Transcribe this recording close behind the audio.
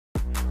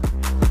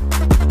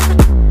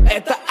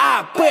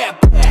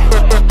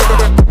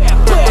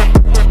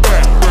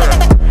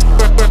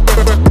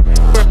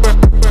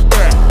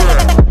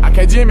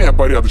Академия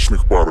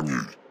порядочных парней.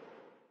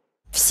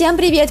 Всем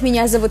привет,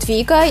 меня зовут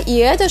Вика, и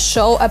это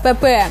шоу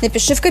ЭТИ.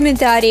 Напиши в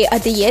комментарии, а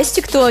ты есть в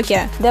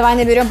ТикТоке? Давай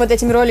наберем под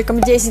этим роликом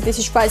 10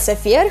 тысяч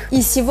пальцев вверх.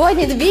 И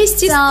сегодня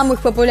 200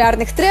 самых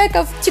популярных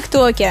треков в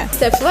ТикТоке.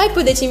 Ставь лайк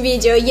под этим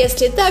видео,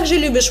 если также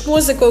любишь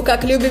музыку,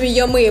 как любим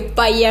ее мы.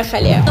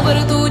 Поехали!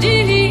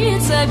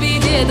 Удивиться,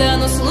 беде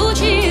дано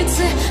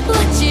случится,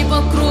 плати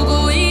по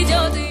кругу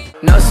идет и...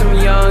 Know some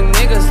young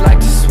niggas like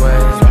to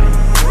swim.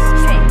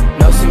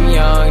 Know some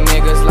young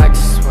niggas like to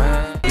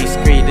swim. These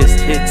greatest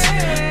hits.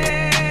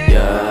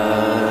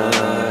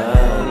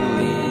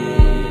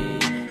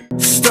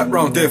 Step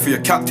round there for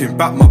your captain,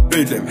 back my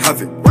blade, let him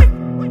have it.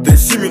 They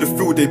see me in the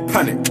field, they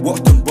panic.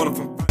 Watch them, one of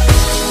them.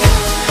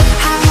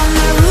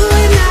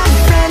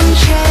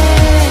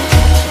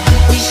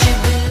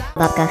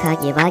 Бабка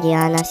хаги-ваги,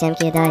 она всем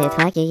кидает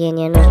факи. Ей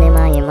не нужны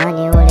мои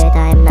мани,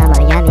 улетаем на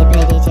Майами,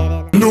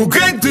 прилетели. Ну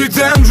как ты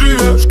там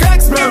живешь,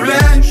 как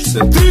справляешься?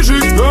 Ты же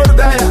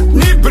гордая,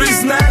 не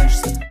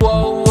признаешься.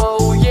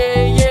 Воу-воу,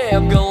 е-е,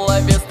 в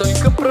голове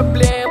столько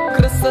проблем.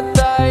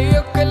 Красота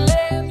ее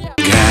колен.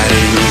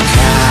 Горы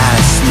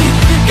гаснет.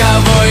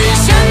 Кого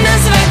еще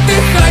назвать ты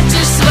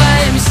хочешь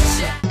своим?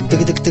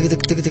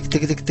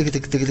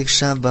 Тык-тык-тык-тык-тык-тык-тык-тык-тык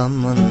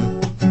шабамон.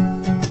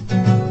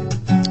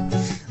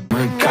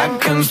 Мы как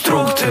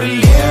конструктор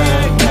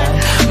Лего,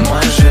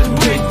 может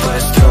быть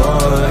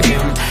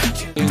построим.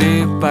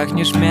 Ты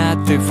пахнешь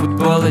мятой,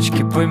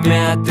 футболочки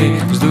помяты.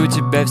 Жду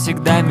тебя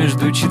всегда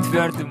между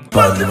четвертым.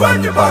 Подливай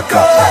мне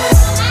бокал.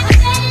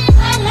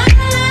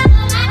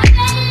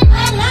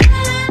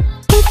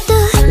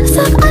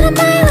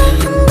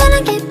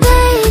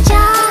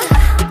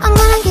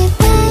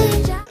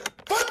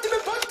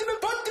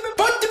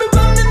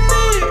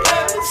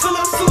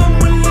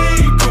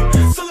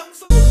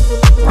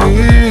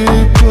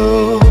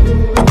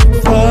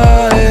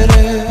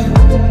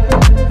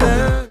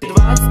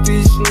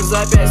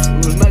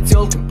 Нужна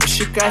тёлка по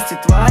щекасти,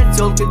 твоя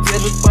тёлка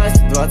держит в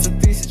пасти 20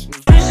 тысяч.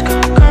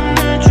 Близко ко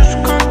мне, чувств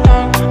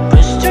контакт.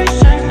 Пусти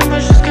всех на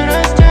больших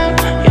скоростях,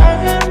 я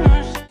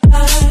вернусь.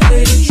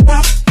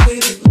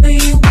 Ты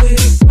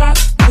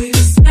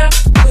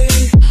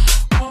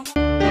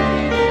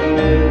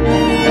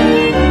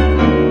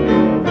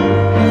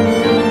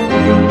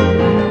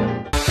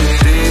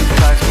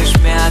пахнешь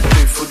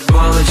мятой,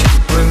 футболочки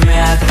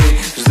помятой.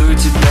 Жду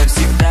тебя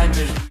всегда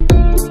между...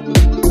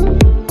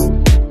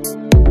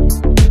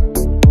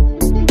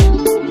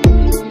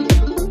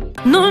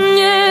 Ну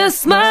не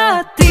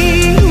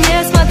смотри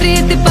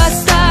ты по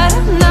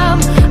сторонам,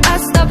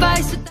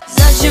 оставайся.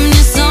 Зачем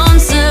мне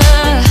солнце,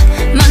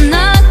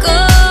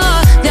 Монако,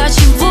 для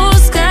чего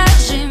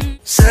скажи?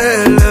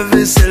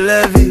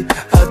 Селяви,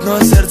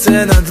 одно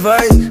сердце на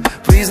двоих,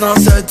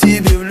 признался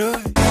тебе в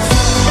любви.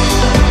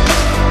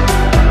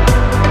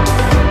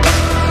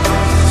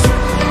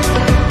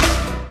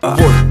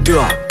 Вот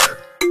так,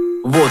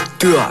 вот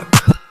так,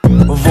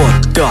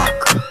 вот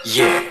так,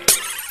 yeah.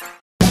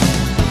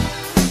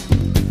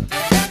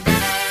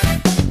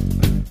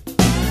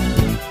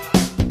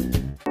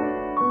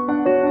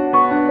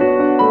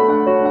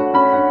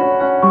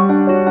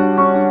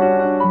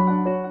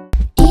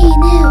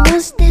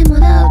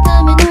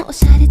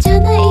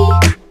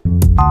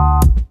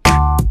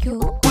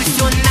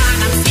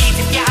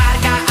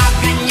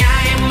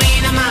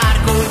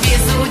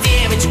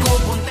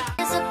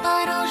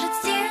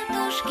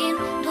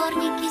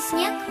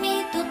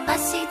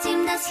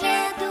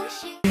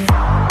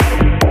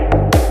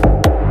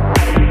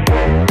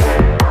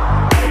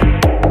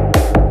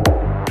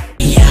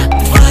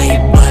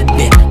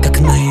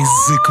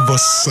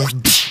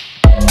 Васаби.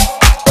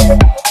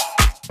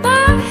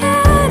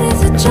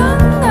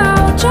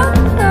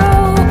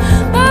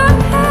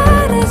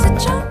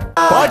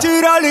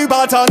 Потеряли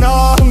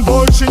пацана, он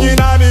больше не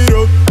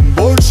наберет,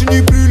 больше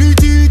не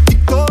прилетит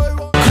никто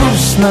его.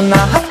 Грустно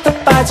на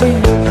автопате,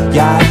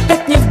 я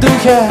опять не в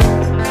духе,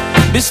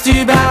 без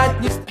тебя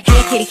не...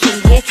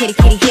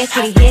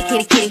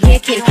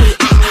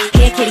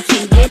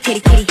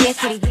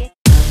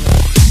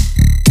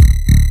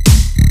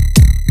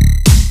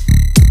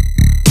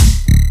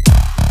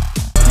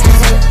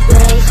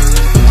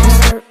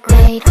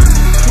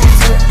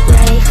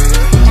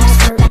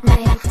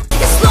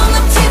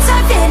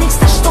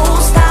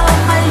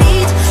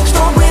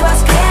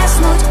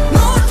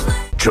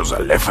 Чё за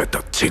лев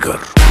этот тигр?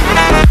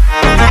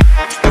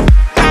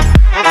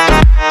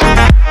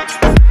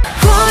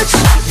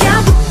 Хочешь,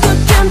 я буду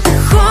кем ты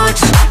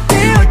хочешь,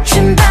 ты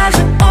очень даже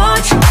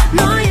очень,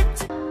 но я...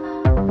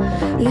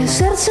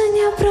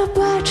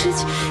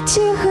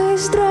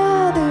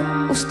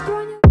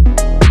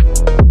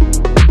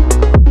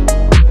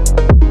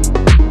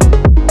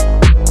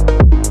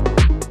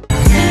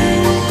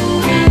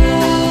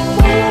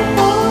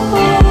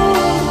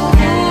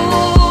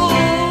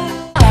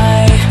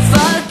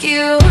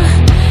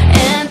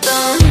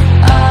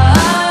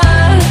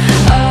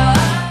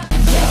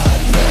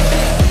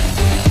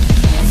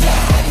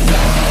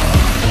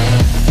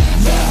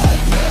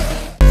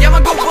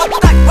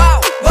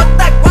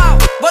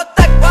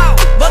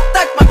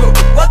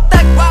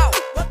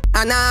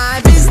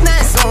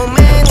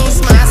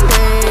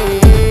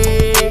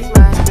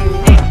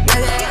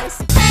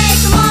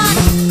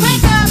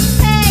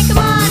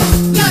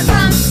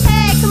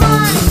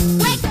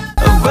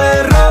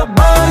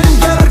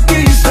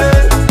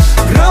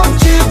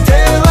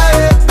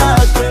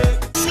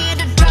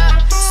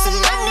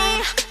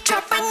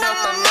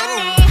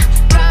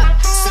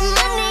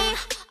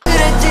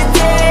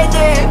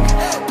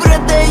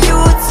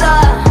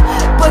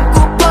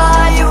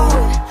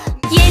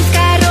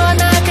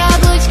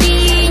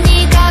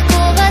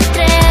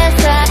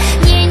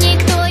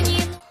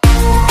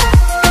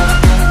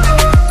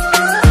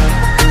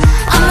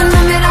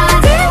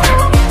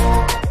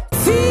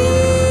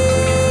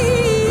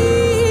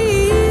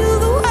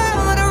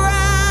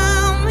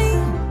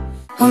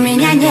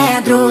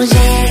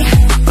 друзей.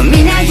 У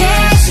меня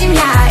есть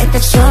семья, это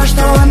все,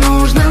 что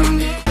нужно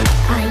мне.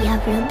 А я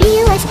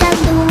влюбилась как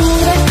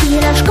дура в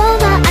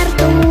Пирожкова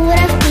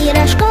Артура, в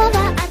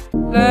Пирожкова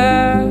Артура.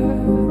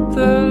 Let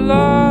the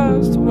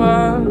last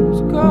words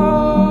go.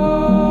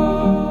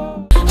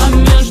 А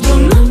между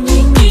нами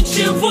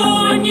ничего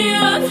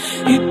нет.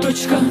 И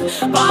точка,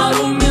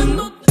 пару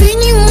минут. Ты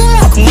не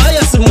мог.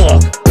 Майя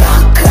смог.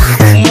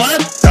 Майя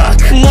так.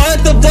 Майя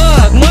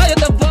табак. Майя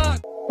табак.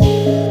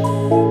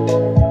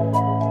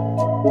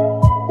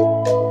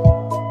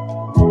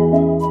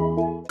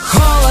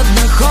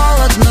 Холодно,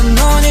 холодно,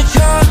 но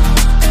ничего.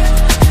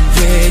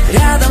 Ведь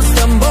рядом с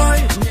тобой.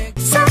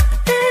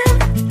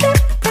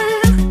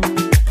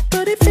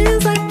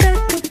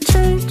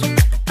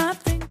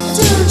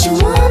 Don't you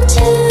want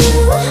to?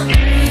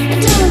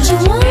 Don't you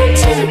want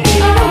to be?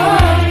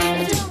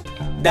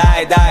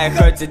 Дай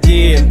хоть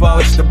один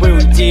повод, чтобы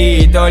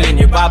уйти. То ли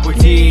не по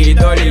пути,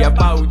 то ли я в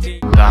паутине.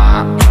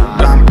 Да,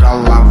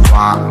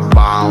 голова,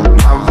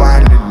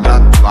 волновали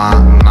дотла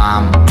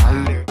нам.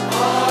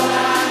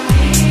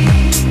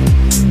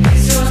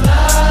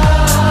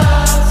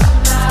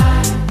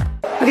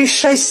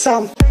 Решай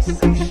сам.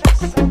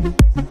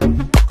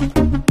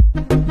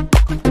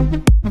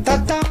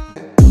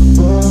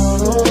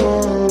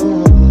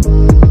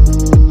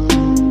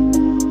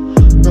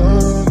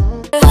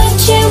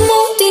 Почему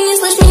ты не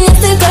слышишь меня,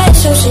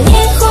 стыкаешь уши?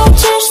 Не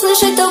хочешь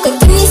слышать то, как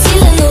ты мне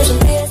сильно нужен.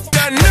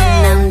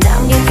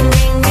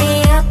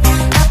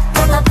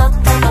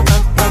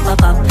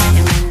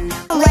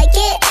 Like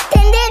it,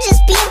 then they're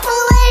just being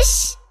foolish.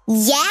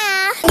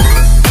 Yeah.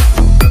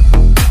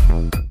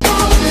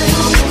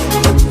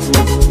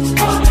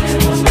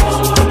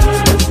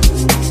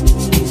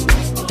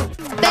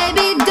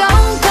 Baby,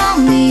 don't call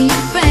me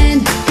your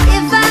friend.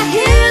 If I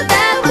hear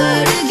that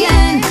word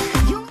again.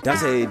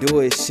 Dante do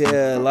it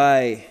shit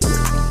like.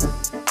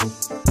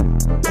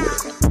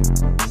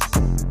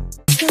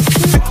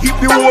 Keep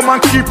the woman,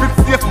 keep it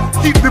safe.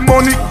 Keep the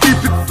money, keep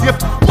it safe.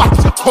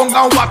 Watch your tongue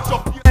and watch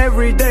your.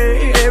 Every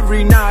day,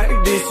 every night,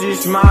 this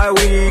is my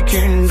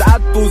weekend.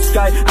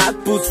 Отпускай,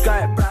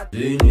 брат.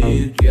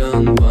 Звенит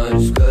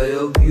январская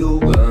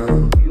вьюга,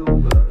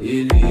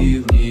 и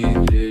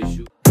ливни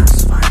трещут.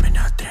 Называй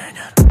меня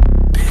тренер,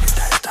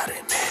 передай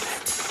старый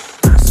мельник.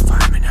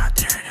 Называй меня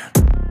тренер.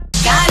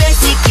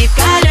 Колесики,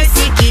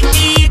 колесики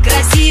и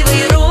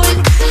красивый руль.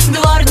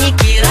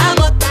 Дворники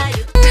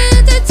работают.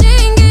 Это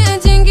деньги, а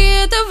деньги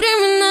это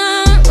времена.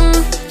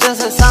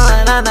 Сейчас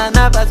самая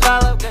на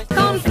позвала в гостях.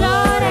 Con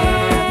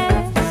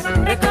flores,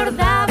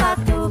 recordaba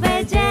tu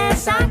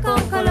belleza con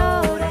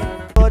colores.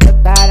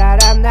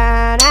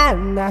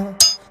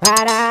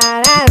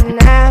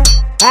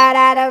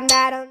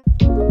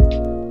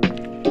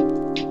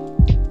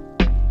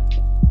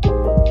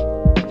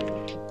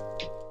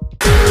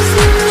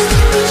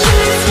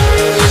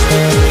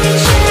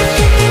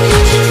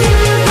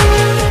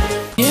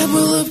 Не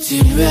было б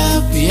тебя,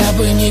 я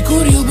бы не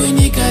курил бы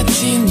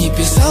никотин, не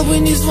писал бы,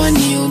 не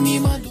звонил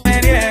мимо.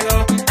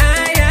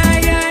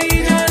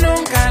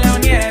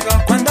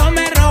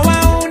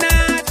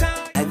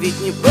 А ведь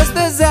не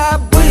просто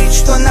забыть,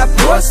 что на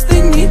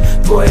простыни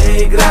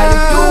двое играли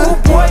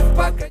любовь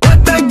пока. Вот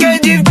такая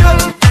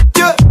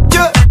девчоночка,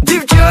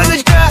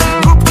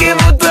 губки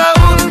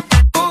мутаун.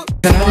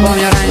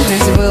 Помню, раньше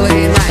было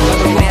иначе,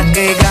 вокруг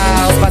редко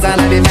играл с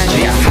пацанами в мяч.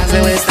 Я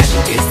хазил и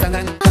стачки из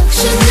центра.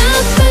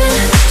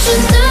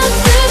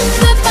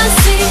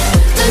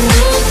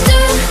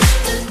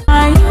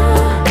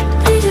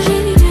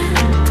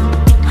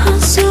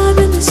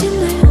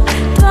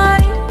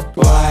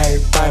 Вай,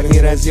 парни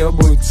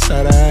разъебывают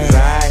сарай.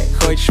 Рай,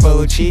 хочешь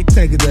получить,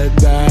 тогда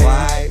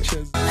дай.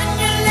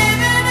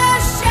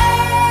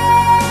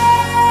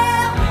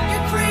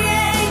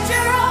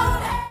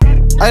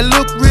 I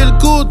look real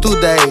good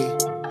today.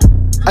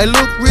 I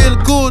look real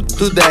good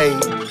today.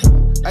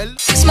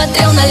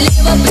 Смотрел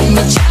налево,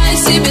 примечая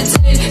себе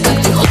цель. Как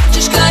ты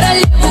хочешь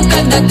королеву,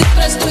 когда ты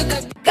простой,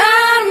 как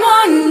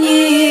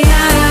гармония.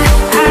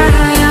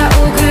 Я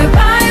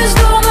укрываюсь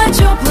дома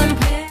теплым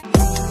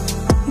пледом.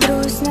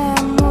 Грустная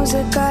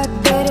музыка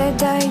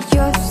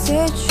передает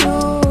все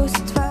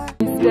чувства.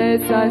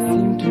 Days I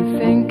seem to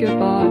think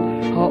about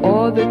how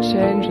all the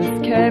changes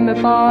came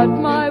about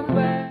my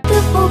way. Ты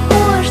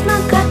похож на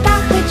кота,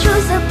 хочу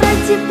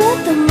забрать тебя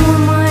домой, в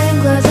моих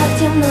глазах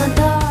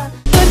темнота.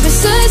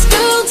 Oversize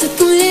girl,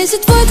 зато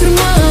лезет в твой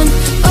карман.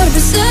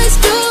 Oversize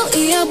girl, и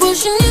я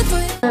больше не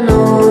твоя. I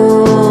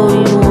know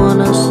you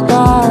wanna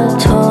start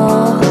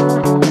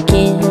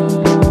talking.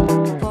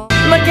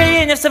 На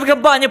Каине в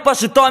Севгабане по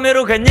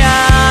Житомиру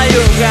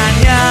гоняю.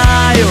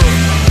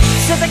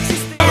 Все таксисты.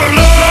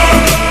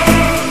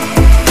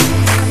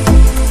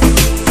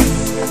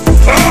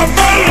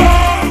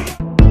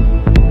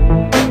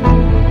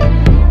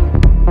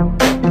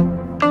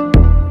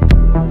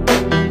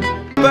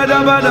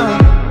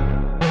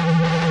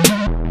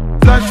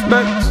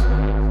 Flashbacks.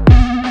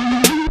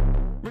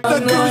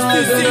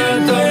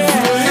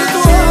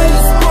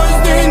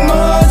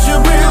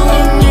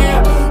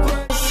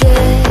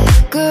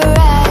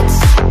 Cigarettes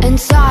and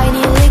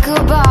tiny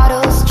liquor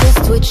bottles.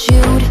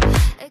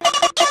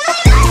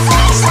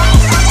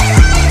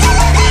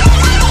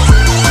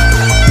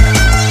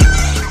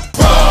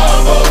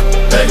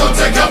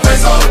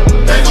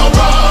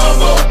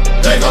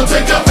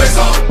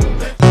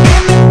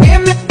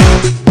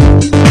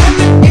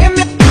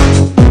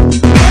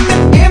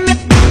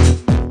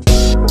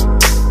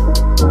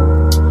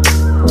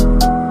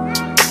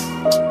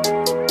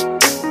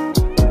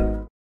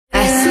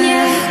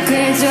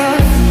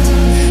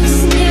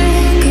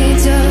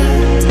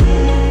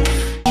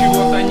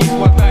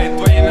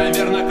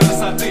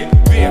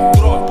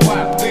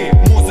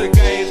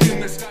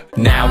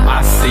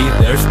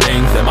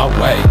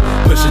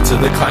 to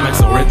the climax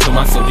or until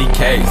my soul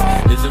decays.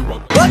 Is it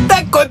wrong? Вот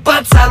такой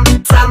пацан,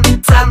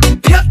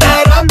 пьет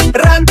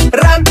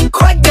ран,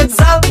 ходит в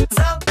зал.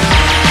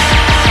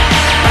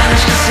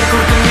 Парочка с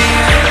секундами,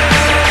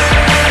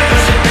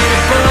 уже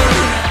перепол.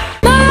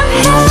 My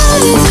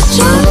head is a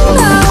jungle.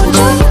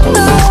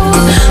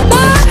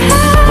 My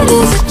head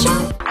is a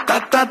jungle.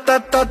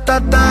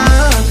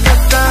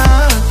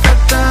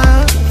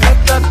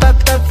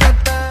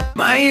 В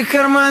моих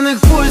карманах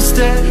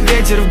пусто,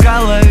 ветер в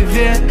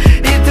голове,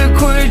 и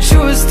такое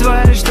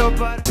чувство, что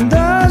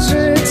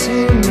даже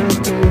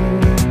темноту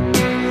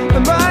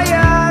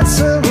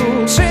боятся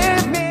лучше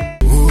в мире.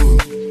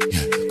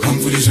 Come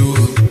for this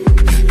wood,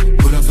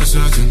 put up for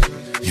certain,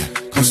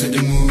 come set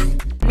the mood.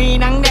 มี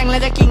หนังแดงและ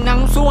จะกินหนัง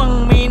ส่วง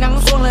มีหนัง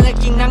ส่วงและจะ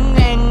กินหนังแด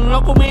งแล้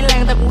วกูไม่แร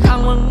งแต่กูทาง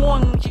มึงม่วง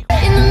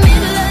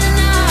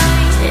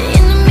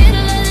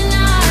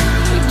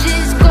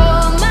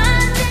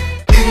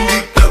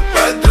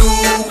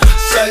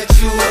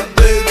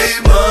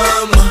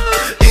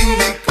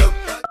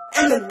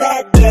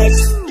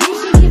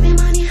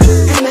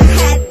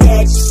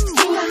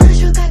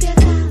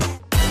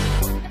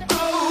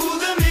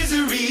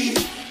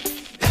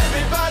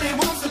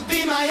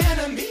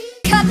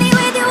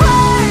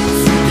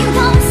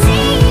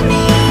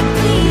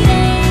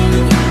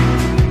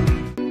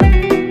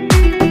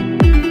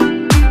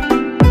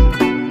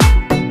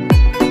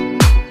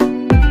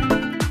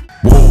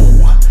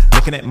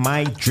Looking at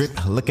my drip,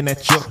 looking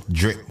at your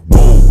drip.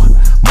 Whoa,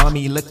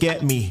 mommy, look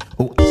at me.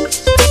 Ooh.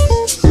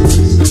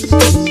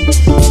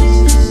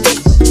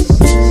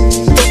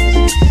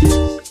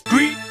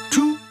 3,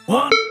 2,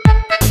 1.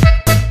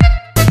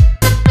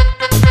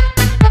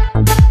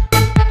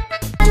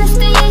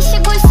 Настоящий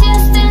гость, все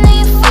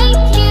остальные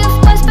фейки.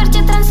 В паспорте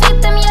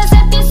транслитом я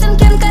записан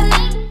Кен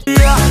Корней.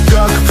 Я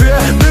как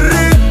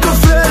Федерико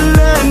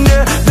Феллини,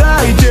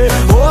 дайте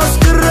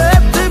Оскар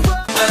рэп.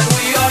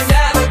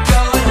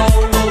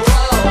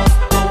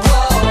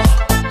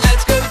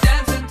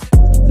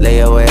 Lay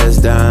your ass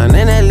down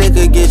and that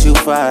liquor get you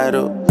fired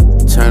up.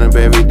 Turn up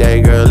every day,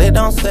 girl, it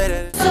don't say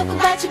that. Soco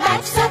bate,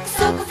 bate, soco,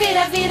 soco,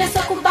 vira, vira.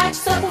 Soco bate,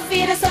 soco,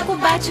 vira, soco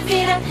bate,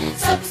 vira.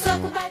 Soco,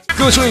 soco bate.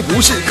 歌吹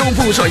不是高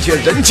富帅，却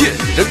人见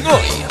人爱。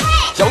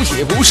小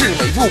姐不是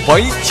美不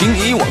怀，请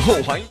你往后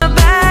排。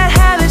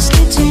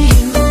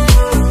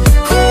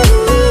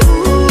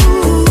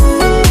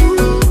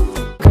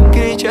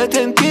 Кричат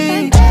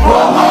MP.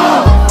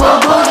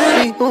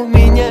 У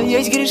меня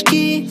есть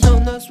грешки.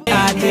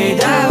 А ты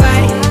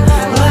давай,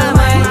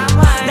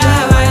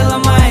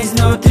 ломай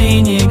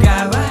изнутри, не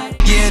говори.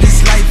 Yeah,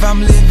 this life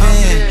I'm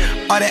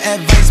living, all the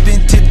advice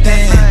been tipped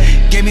in.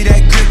 Gave me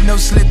that good, no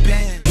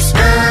slipping.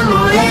 I'm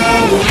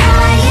already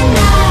high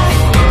enough.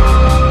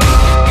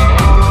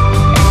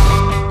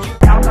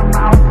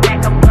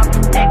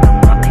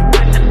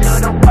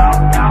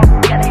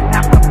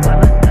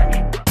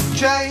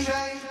 Чай,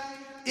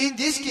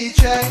 индийский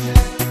чай,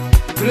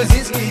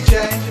 грузинский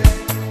чай.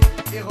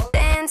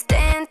 Dance,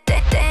 dance,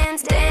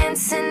 dance,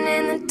 dancing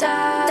in the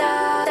dark.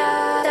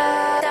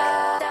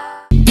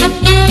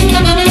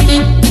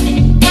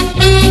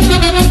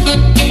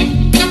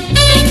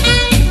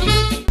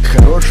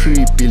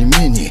 Хорошие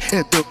пельмени –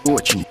 это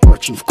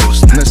очень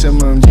вкусно. На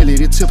самом деле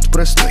рецепт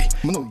простой.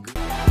 Много.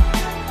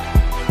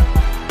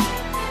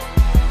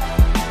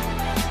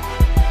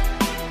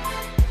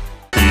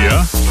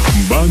 Я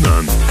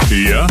банан,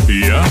 я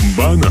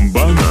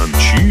банан,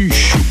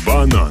 чищу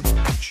банан.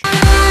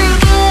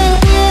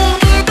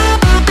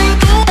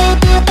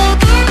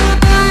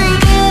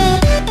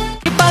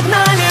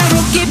 Погнали,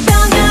 руки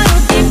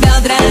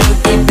бедра,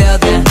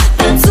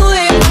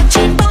 танцуем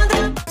очень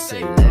бодро.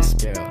 Say less,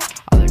 girl.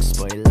 I'll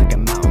explode like a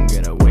mountain.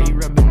 Get away,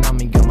 rubbing on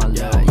me, got my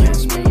love.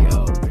 Use me,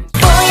 oh.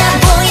 Boy,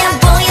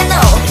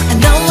 no, I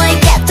know I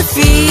get the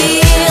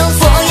feel.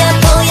 Boy,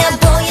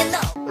 no.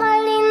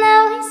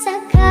 Малиновый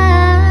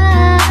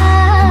закат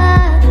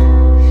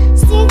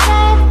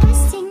стекает по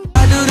стене. I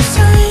do the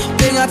same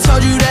thing I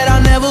told you that I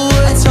never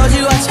would. I told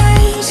you I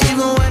changed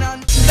even when I.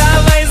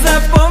 Давай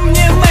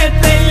запомним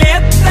это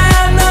лето,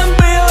 нам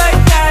было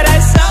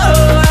хорошо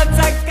от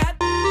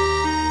заката.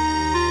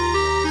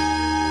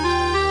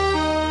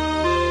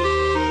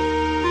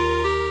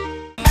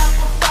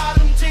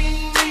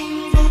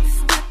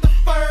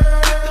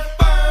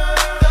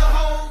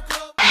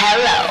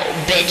 Hello,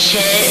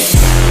 bitches.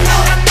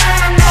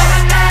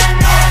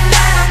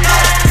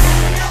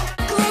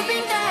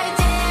 Глупенькая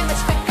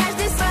девочка,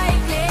 каждой своей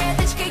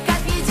клеточкой,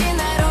 как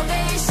единорога,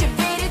 еще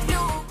верит в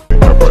любовь.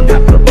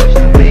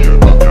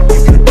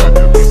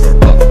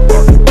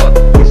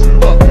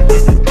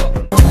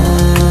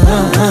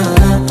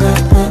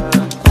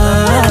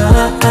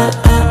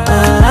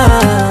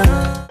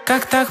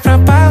 Как так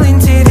пропал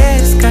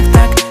интерес, как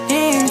так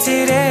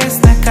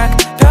неинтересно, как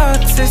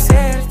бьется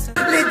сердце.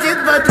 Летит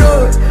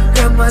патруль,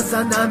 прямо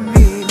за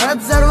нами, над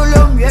за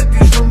рулем я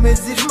пишу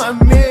месседж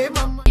маме.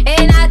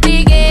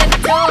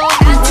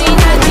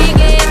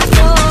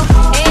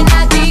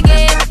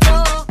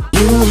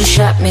 You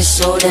shot me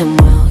so damn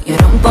well. You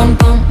don't bum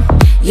bum.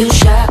 You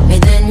shot me,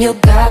 then you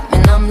got me,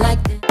 and I'm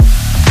like this.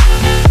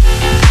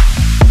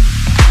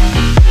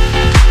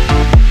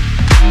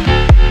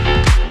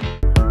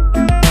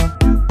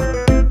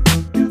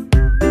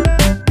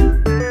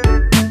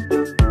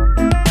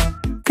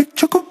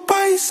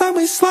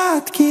 самый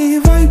сладкий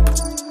вайб.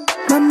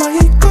 На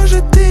моей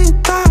коже ты,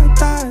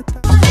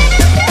 та-та-та.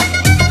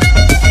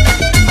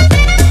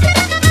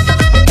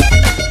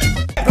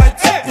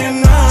 Хотеть не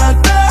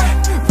надо,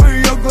 в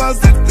ее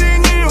глазах ты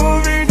не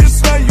увидишь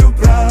свою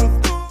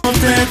правду. Вот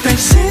этой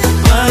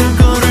силой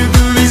горы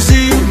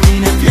довези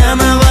меня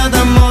пьяного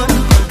домой,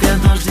 пока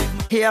дождик.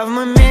 Я в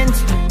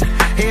моменте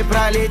и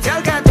пролетел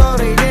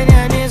который день,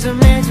 я не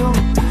заметил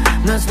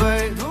на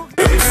своих двух.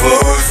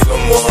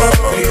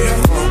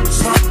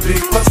 Смотри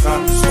в глаза,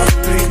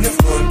 смотри мне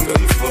вдоль.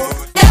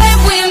 Давай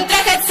будем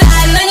трахаться,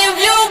 но не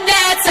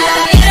влюбляться.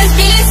 И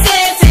разбили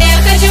сердце, я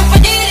хочу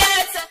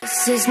потеряться. This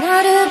is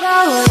not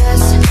about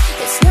us,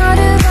 it's not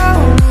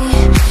about me.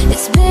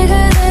 It's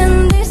bigger than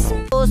this.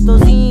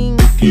 Gostosinho,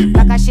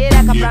 taca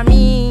xereca pra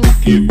mim,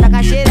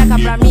 taca xereca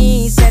pra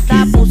mim, cê tá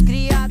pros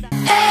criada.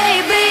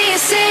 A, B,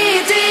 C,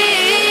 D,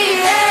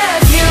 E,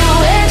 F, you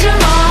and your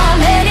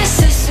mom and your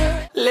sister.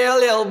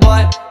 Lil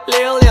boy,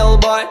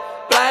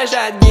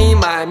 проезжать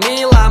мимо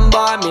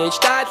Миламбо,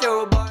 мечтать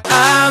любовь.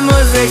 А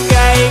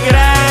музыка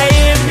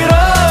играет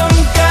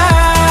громко,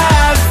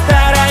 в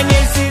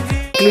стороне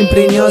сидит. Клим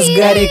принес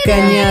Гарика,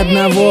 ни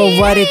одного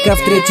варика.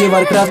 В третий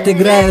Warcraft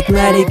играют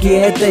на реке,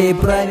 это и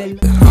правильно.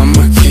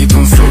 I'ma keep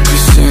on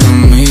focusing on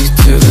me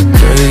till the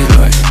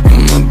daylight.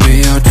 I'ma be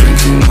out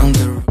drinking on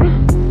the road.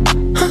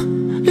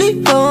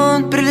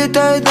 Леон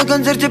прилетает на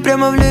концерте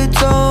прямо в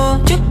лицо.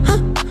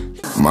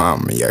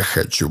 Мам, я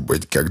хочу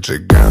быть как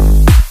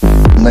Джиган.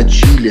 На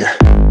чиле,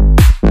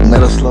 на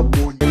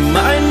расслабоне.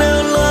 Mãi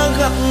nếu lỡ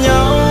gặp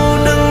nhau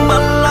đừng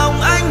bận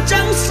lòng anh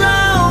chẳng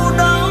sao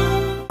đâu.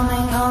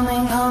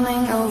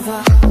 Coming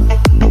over.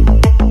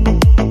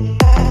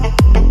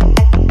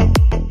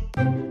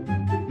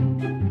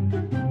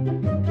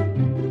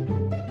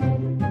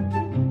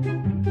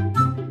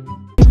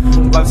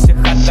 Во всех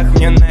хатах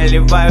мне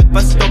наливают по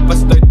 100,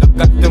 постой, то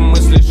как ты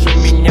мыслишь, у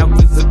меня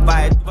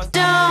вызывает.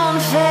 Don't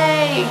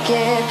fake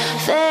it,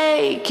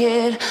 fake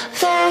it,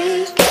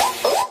 fake it.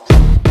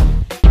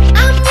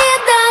 А мне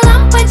до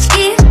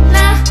лампочки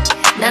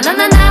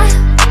на-на-на-на.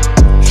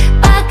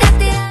 Пока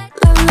ты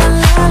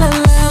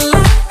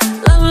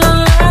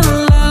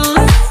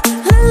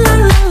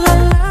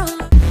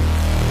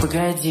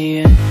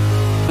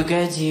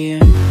Погоди,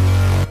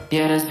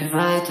 я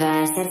разбиваю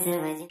твое сердце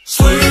в один.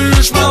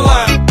 Слышь,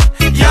 малая,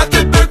 я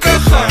тебя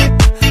кахаю.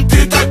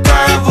 Ты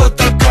такая, вот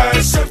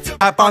такая сердце.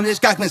 А помнишь,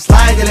 как мы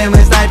слайдили,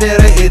 мы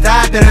снайперы и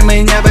таперы. Мы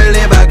не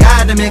были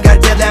богатыми,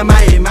 как те для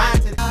моей мамы.